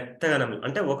 మెత్తగా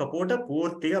అంటే ఒక పూట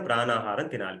పూర్తిగా ప్రాణాహారం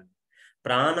తినాలి.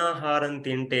 ప్రాణాహారం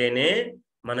తింటేనే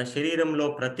మన శరీరంలో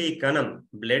ప్రతి కణం,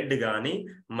 బ్లడ్ గాని,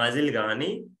 మజిల్ గాని,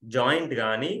 జాయింట్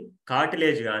గాని,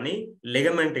 కార్టిలేజ్ గాని,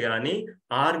 లిగమెంట్ గాని,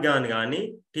 ఆర్గాన్ గాని,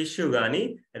 టిష్యూ గాని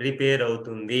రిపేర్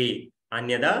అవుతుంది.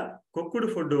 అన్యదా కుక్కుడు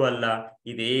ఫుడ్ వల్ల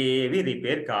ఇదేవి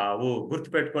రిపేర్ కావు.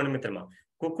 గుర్తుపెట్టుకోండి మిత్రమా.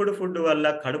 కుక్కుడు ఫుడ్ వల్ల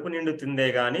కడుపు నిండుతుందే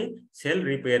గాని సెల్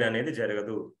రిపేర్ అనేది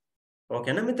జరగదు.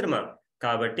 ఓకేనా మిత్రమా?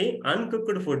 కాబట్టి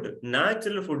అన్‌కుక్డ్ ఫుడ్,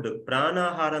 న్యాచురల్ ఫుడ్,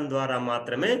 ప్రాణాహారం ద్వారా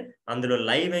మాత్రమే అందులో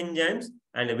live enzymes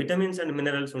and vitamins and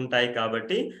minerals ఉంటాయి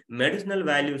కాబట్టి, మెడిసినల్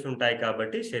వాల్యూస్ ఉంటాయి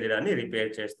కాబట్టి శరీరాన్ని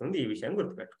రిపేర్ చేస్తుంది. ఈ విషయం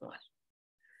గుర్తుపెట్టుకోవాలి.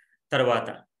 తర్వాత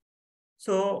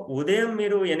సో ఉదయం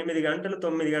మీరు 8 గంటలు,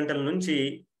 9 గంటల నుంచి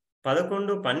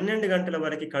 11, 12 గంటల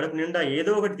వరకు కడుపు నిండా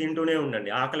ఏదో ఒకటి తింటూనే ఉండండి.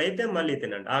 ఆకలైతే మళ్ళీ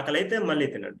తినండి. ఆకలైతే మళ్ళీ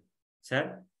తినండి. సార్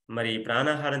మరి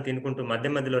ప్రాణాహారం తినుకుంటూ మధ్య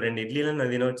మధ్యలో 2 ఇడ్లీలన్నా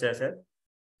తినొచ్చా సార్?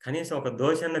 కనీసం ఒక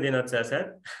దోస అన్న తినొచ్చా సార్?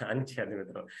 అని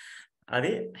మిత్రం.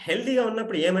 అది హెల్తీగా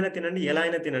ఉన్నప్పుడు ఏమైనా తినండి, ఎలా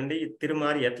అయినా తినండి,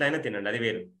 తిరుమారి ఎట్లయినా తినండి, అది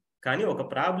వేరు. కానీ ఒక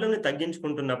ప్రాబ్లమ్‌ని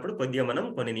తగ్గించుకుంటున్నప్పుడు కొద్దిగా మనం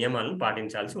కొన్ని నియమాలను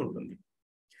పాటించాల్సి ఉంటుంది.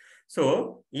 సో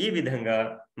ఈ విధంగా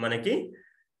మనకి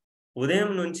ఉదయం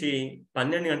నుంచి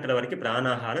 12 గంటల వరకు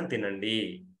ప్రాణాహారం తినండి.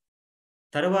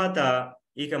 తరువాత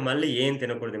ఇక మళ్ళీ ఏం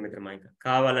తినకూడదు మిత్రమా ఇక.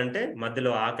 కావాలంటే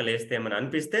మధ్యలో ఆకలేస్తే ఏమన్నా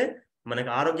అనిపిస్తే మనకు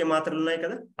ఆరోగ్య మాత్రలున్నాయి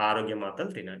కదా! ఆరోగ్య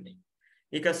మాత్రలు తినండి.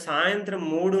 ఇక సాయంత్రం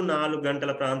 3, 4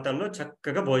 గంటల ప్రాంతంలో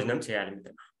చక్కగా భోజనం చేయాలి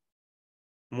మిత్రమా.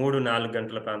 3, 4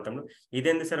 గంటల ప్రాంతంలో.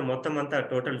 ఇదేంది సార్ మొత్తం అంతా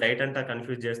టోటల్ డైట్ అంతా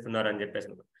కన్‌ఫ్యూజ్ చేస్తున్నారని చెప్పేసి.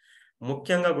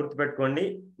 ముఖ్యంగా గుర్తుపెట్టుకోండి,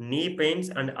 నీ పెయిన్స్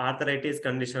అండ్ ఆర్థరైటిస్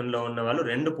కండిషన్‌లో ఉన్నవాళ్ళు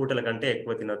 2 పూటల కంటే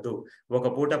ఎక్కువ తినొద్దు. ఒక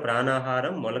పూట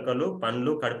ప్రాణాహారం, మొలకలు,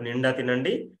 పండ్లు కడుపు నిండా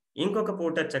తినండి. ఇంకొక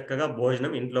పూట చక్కగా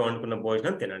భోజనం, ఇంట్లో వండుకున్న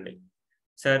భోజనం తినండి.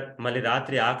 సార్ మళ్ళీ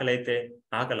రాత్రి ఆకలైతే,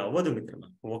 ఆకలవ్వదు మిత్రమా.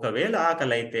 ఒకవేళ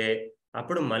ఆకలైతే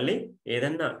అప్పుడు మళ్ళీ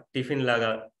ఏదన్నా టిఫిన్ లాగా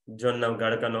జొన్న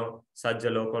గడకనో,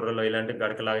 సజ్జలో, కొర్రలో ఇలాంటి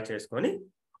గడకలాగా చేసుకొని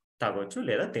తాగొచ్చు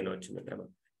లేదా తినొచ్చు మిత్రమా.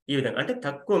 ఈ విధంగా అంటే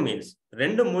తక్కువ మీల్స్.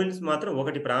 2 మీల్స్ మాత్రం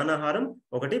ఒకటి ప్రాణాహారం,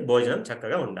 ఒకటి భోజనం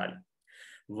చక్కగా ఉండాలి.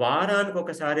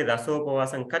 వారానికొకసారి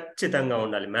రసోపవాసం ఖచ్చితంగా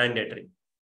ఉండాలి. మ్యాండేటరీ.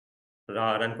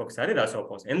 వారానికొకసారి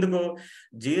రసోపవాసం. ఎందుకు?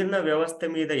 జీర్ణ వ్యవస్థ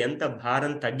మీద ఎంత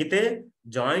భారం తగ్గితే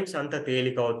జాయింట్స్ అంత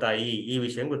తేలికవుతాయి. ఈ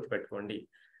విషయం గుర్తుపెట్టుకోండి.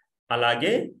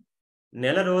 అలాగే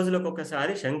నెల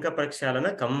రోజులకొకసారి శంఖ ప్రక్షాళన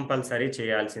కంపల్సరీ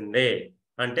చేయాల్సిందే.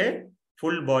 అంటే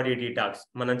ఫుల్ బాడీ డీటాక్స్.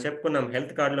 మనం చెప్పుకున్నాం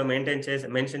హెల్త్ కార్డ్‌లో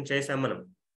మెన్షన్ చేసాం మనం.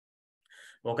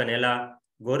 ఒక నెల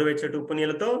గోరువెచ్చటి ఉప్పు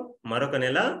నీళ్ళతో, మరొక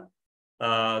నెల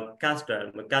కాస్టర్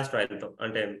ఆయిల్‌తో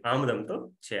అంటే ఆముదంతో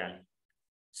చేయాలి.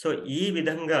 సో ఈ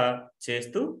విధంగా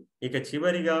చేస్తూ ఇక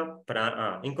చివరిగా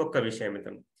ఇంకొక విషయం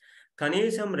ఇతం.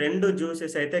 కనీసం 2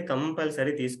 జ్యూసెస్ అయితే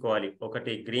కంపల్సరీ తీసుకోవాలి.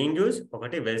 ఒకటి గ్రీన్ జ్యూస్,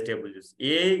 ఒకటి వెజిటబుల్ జ్యూస్.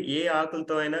 ఏ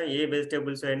ఆకులతో అయినా, ఏ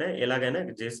వెజిటబుల్స్ అయినా ఎలాగైనా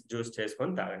జ్యూస్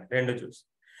చేసుకొని తాగండి. 2 జ్యూస్.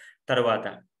 తర్వాత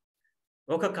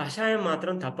ఒక కషాయం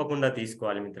మాత్రం తప్పకుండా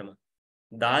తీసుకోవాలి మిత్రమా.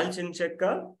 దాల్చిన చెక్క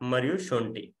మరియు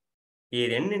శొంఠి. ఈ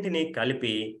రెండింటిని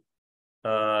కలిపి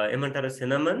ఏమంటారు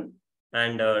సిన్నమన్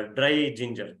అండ్ డ్రై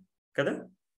జింజర్ కదా!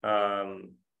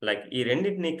 లైక్ ఈ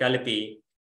రెండింటిని కలిపి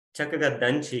చక్కగా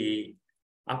దంచి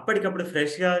అప్పటికప్పుడు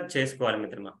ఫ్రెష్‌గా చేసుకోవాలి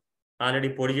మిత్రమా. ఆల్రెడీ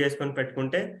పొడి చేసుకొని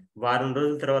పెట్టుకుంటే వారం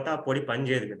రోజుల తర్వాత ఆ పొడి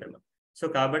పనిచేయదు మిత్రమా. సో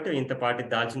కాబట్టి ఇంతపాటి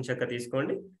దాల్చిన చెక్క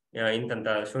తీసుకోండి. ఇంతంత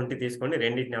శొంఠి తీసుకోండి.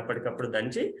 రెండిటిని అప్పటికప్పుడు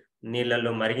దంచి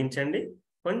నీళ్ళల్లో మరిగించండి.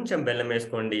 కొంచెం బెల్లం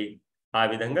వేసుకోండి. ఆ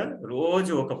విధంగా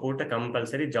రోజు ఒక పూట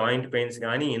కంపల్సరీ జాయింట్ పెయిన్స్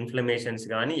గానీ, ఇన్‌ఫ్లమేషన్స్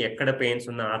గానీ, ఎక్కడ పెయిన్స్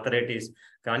ఉన్నా ఆర్థరైటిస్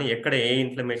కానీ, ఎక్కడ ఏ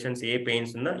ఇన్‌ఫ్లమేషన్స్, ఏ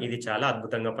పెయిన్స్ ఉన్నా ఇది చాలా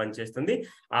అద్భుతంగా పనిచేస్తుంది.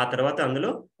 ఆ తర్వాత అందులో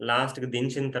లాస్ట్‌కి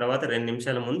దించిన తర్వాత 2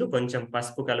 నిమిషాల ముందు కొంచెం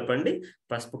పసుపు కలపండి.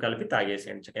 పసుపు కలిపి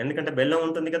తాగేసేయండి. ఎందుకంటే బెల్లం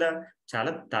ఉంటుంది కదా!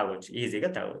 చాలా తాగొచ్చు.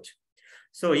 ఈజీగా తాగొచ్చు.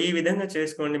 సో ఈ విధంగా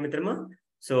చేసుకోండి మిత్రమా.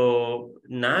 సో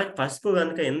పసుపు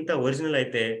గనుక ఎంత ఒరిజినల్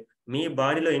అయితే మీ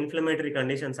బాడీలో ఇన్‌ఫ్లమేటరీ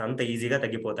కండిషన్స్ అంత ఈజీగా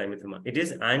తగ్గిపోతాయి మిత్రమా. It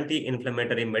is anti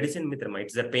inflammatory medicine మిత్రమా.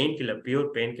 It's a pain killer, pure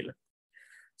pain killer.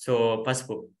 So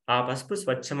పసుపు. ఆ పసుపు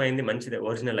స్వచ్ఛమైంది, మంచిది,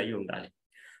 ఒరిజినల్ అయ్యి ఉండాలి.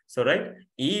 So right.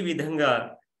 ఈ విధంగా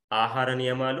ఆహార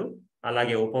నియమాలు,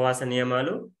 అలాగే ఉపవాస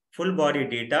నియమాలు, ఫుల్ బాడీ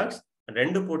డీటాక్స్,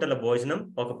 2 పూటల భోజనం,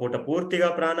 ఒక పూట పూర్తిగా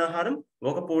ప్రాణాహారం,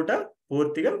 ఒక పూట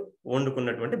పూర్తిగా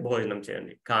వండుకున్నటువంటి భోజనం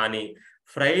చేయండి. కానీ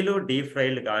ఫ్రైలు, డీప్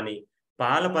ఫ్రైలు కానీ,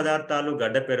 పాల పదార్థాలు,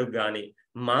 గడ్డ పెరుగు కానీ,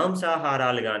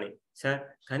 మాంసాహారాలు కానీ, సార్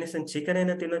కనీసం చికెన్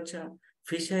అయినా తినొచ్చా,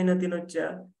 ఫిష్ అయినా తినొచ్చా,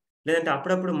 లేదంటే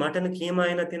అప్పుడప్పుడు మటన్ కీమా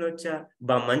అయినా తినొచ్చా,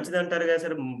 మంచిది అంటారు కదా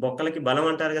సార్, బొక్కలకి బలం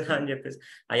అంటారు కదా అని చెప్పేసి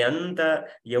అవి అంత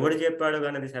ఎవడు చెప్పాడు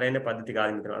కానీ అది సరైన పద్ధతి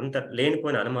కాదు మిత్రం. అంత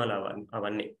లేనిపోయిన అనుమానాలు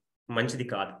అవన్నీ మంచిది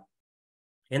కాదు.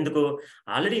 ఎందుకు?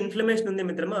 ఆల్రెడీ ఇన్ఫ్లమేషన్ ఉంది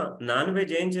మిత్రమా. నాన్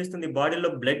వెజ్ ఏం చేస్తుంది? బాడీలో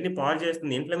బ్లడ్ ని పాడు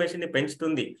చేస్తుంది, ఇన్ఫ్లమేషన్ ని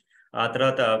పెంచుతుంది. ఆ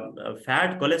తర్వాత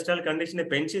ఫ్యాట్, కొలెస్ట్రాల్ కండిషన్ ని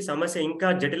పెంచి సమస్య ఇంకా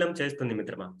జటిలం చేస్తుంది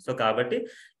మిత్రమా. సో కాబట్టి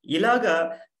ఇలాగా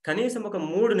కనీసం ఒక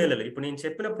 3 నెలలు, ఇప్పుడు నేను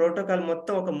చెప్పిన ప్రోటోకాల్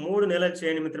మొత్తం ఒక 3 నెలలు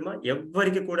చేయండి మిత్రమా.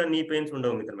 ఎవ్వరికి కూడా నీ పెయిన్స్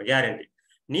ఉండవు మిత్రమా, గ్యారంటీ.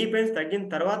 నీ పెయిన్స్ తగ్గిన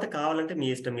తర్వాత కావాలంటే మీ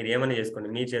ఇష్టం, మీరు ఏమైనా చేసుకోండి.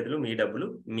 మీ చేతులు, మీ డబ్బులు,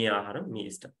 మీ ఆహారం, మీ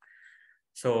ఇష్టం.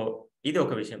 సో ఇది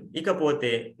ఒక విషయం.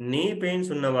 ఇకపోతే నీ పెయిన్స్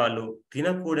ఉన్న వాళ్ళు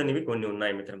తినకూడనివి కొన్ని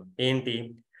ఉన్నాయి మిత్రమా. ఏంటి?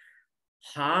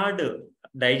 హార్డ్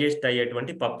డైజెస్ట్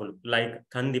అయ్యేటువంటి పప్పులు, లైక్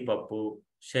కందిపప్పు,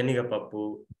 శనగపప్పు,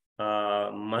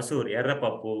 మసూర్,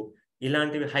 ఎర్రపప్పు,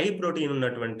 ఇలాంటివి హై ప్రోటీన్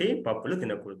ఉన్నటువంటి పప్పులు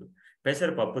తినకూడదు.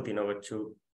 పెసరపప్పు తినవచ్చు,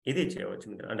 ఇది చేయవచ్చు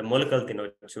మిత్రం. అంటే మొలకలు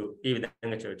తినవచ్చు, ఈ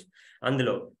విధంగా చేయవచ్చు.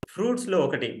 అందులో ఫ్రూట్స్ లో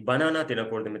ఒకటి బనానా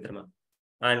తినకూడదు మిత్రమా.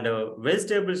 అండ్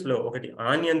వెజిటేబుల్స్ లో ఒకటి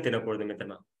ఆనియన్ తినకూడదు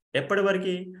మిత్రమా. ఎప్పటి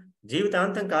వరకు?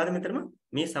 జీవితాంతం కాదు మిత్రమా,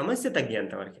 మీ సమస్య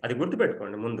తగ్గేంత వరకు. అది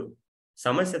గుర్తుపెట్టుకోండి. ముందు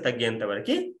సమస్య తగ్గేంత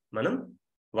వరకు మనం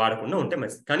వాడకుండా ఉంటే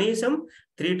మంచిది. కనీసం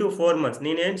 3 to 4 months.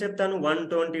 నేనేం చెప్తాను,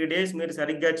 120 days మీరు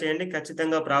సరిగ్గా చేయండి,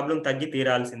 ఖచ్చితంగా ప్రాబ్లం తగ్గి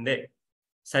తీరాల్సిందే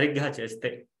సరిగ్గా చేస్తే.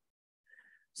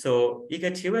 సో ఇక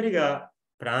చివరిగా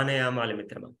ప్రాణాయామాలు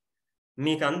మిత్రమా.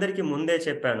 మీకు అందరికీ ముందే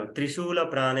చెప్పాను, త్రిశూల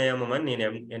ప్రాణాయామం అని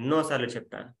నేను ఎన్నోసార్లు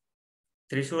చెప్పాను.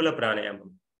 త్రిశూల ప్రాణాయామం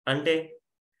అంటే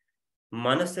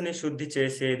మనస్సుని శుద్ధి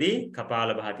చేసేది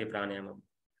కపాలభాతి ప్రాణాయామం,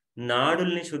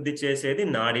 నాడుల్ని శుద్ధి చేసేది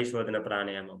నాడీ శోధన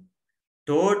ప్రాణాయామం,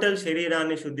 టోటల్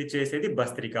శరీరాన్ని శుద్ధి చేసేది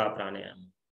భస్త్రికా ప్రాణాయామం.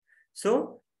 సో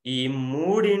ఈ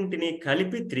మూడింటిని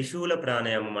కలిపి త్రిశూల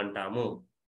ప్రాణాయామం అంటాము.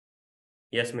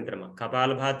 ఎస్ మిత్రమా.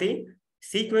 కపాలభాతి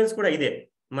సీక్వెన్స్ కూడా ఇదే,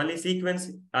 మళ్ళీ సీక్వెన్స్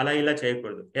అలా ఇలా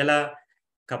చేయకూడదు. ఎలా?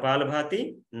 కపాలభాతి,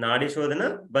 నాడీ శోధన,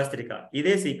 భస్త్రిక,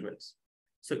 ఇదే సీక్వెన్స్.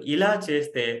 సో ఇలా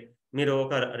చేస్తే మీరు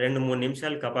ఒక 2-3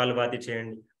 నిమిషాలు కపాలభాతి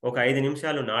చేయండి, ఒక 5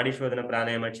 నిమిషాలు నాడీ శోధన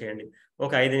ప్రాణాయామం చేయండి,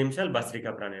 ఒక 5 నిమిషాలు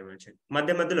భస్త్రికా ప్రాణాయామం చేయండి,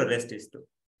 మధ్య మధ్యలో రెస్ట్ ఇస్తూ.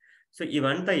 సో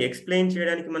ఇవంతా ఎక్స్ప్లెయిన్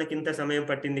చేయడానికి మనకి ఇంత సమయం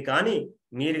పట్టింది. కానీ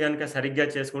మీరు కనుక సరిగ్గా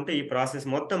చేసుకుంటే ఈ ప్రాసెస్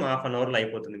మొత్తం 1/2 అవర్లో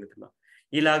అయిపోతుంది మిత్రమా.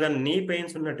 ఇలాగా నీ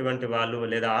పెయిన్స్ ఉన్నటువంటి వాళ్ళు,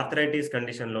 లేదా ఆర్థరైటిస్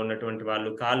కండిషన్లో ఉన్నటువంటి వాళ్ళు,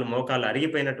 కాళ్ళు మోకాళ్ళు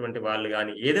అరిగిపోయినటువంటి వాళ్ళు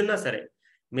కానీ ఏదన్నా సరే,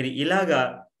 మీరు ఇలాగా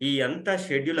ఈ అంతా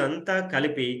షెడ్యూల్ అంతా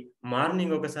కలిపి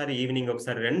మార్నింగ్ ఒకసారి, ఈవినింగ్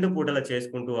ఒకసారి 2 పూటలు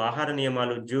చేసుకుంటూ ఆహార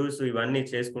నియమాలు, జ్యూస్ ఇవన్నీ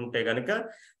చేసుకుంటే కనుక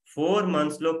 4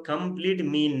 months లో కంప్లీట్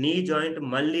మీ నీ జాయింట్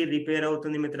మళ్ళీ రిపేర్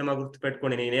అవుతుంది మిత్రమా.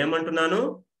 గుర్తుపెట్టుకోండి, నేనేమంటున్నాను,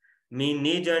 మీ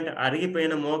నీ జాయింట్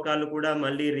అరిగిపోయిన మోకాళ్ళు కూడా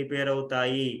మళ్ళీ రిపేర్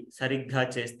అవుతాయి సరిగ్గా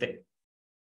చేస్తే.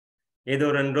 ఏదో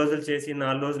 2 రోజులు చేసి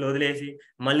 4 రోజులు వదిలేసి,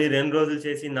 మళ్ళీ 2 రోజులు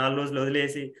చేసి 4 రోజులు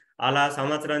వదిలేసి, అలా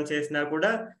సంవత్సరం చేసినా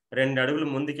కూడా 2 అడుగులు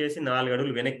ముందుకేసి 4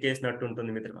 అడుగులు వెనక్కేసినట్టు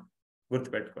ఉంటుంది మిత్రమా.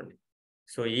 గుర్తుపెట్టుకోండి.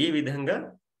 సో ఈ విధంగా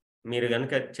మీరు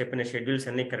కనుక చెప్పిన షెడ్యూల్స్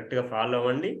అన్ని కరెక్ట్గా ఫాలో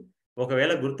అవ్వండి.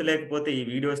 ఒకవేళ గుర్తు లేకపోతే ఈ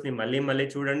వీడియోస్ని మళ్ళీ మళ్ళీ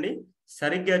చూడండి,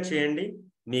 సరిగ్గా చేయండి.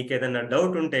 మీకు ఏదైనా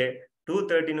డౌట్ ఉంటే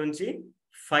 2:30 నుంచి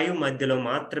 5 మధ్యలో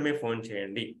మాత్రమే ఫోన్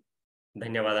చేయండి.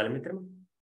 ధన్యవాదాలు మిత్రమా.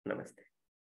 నమస్తే.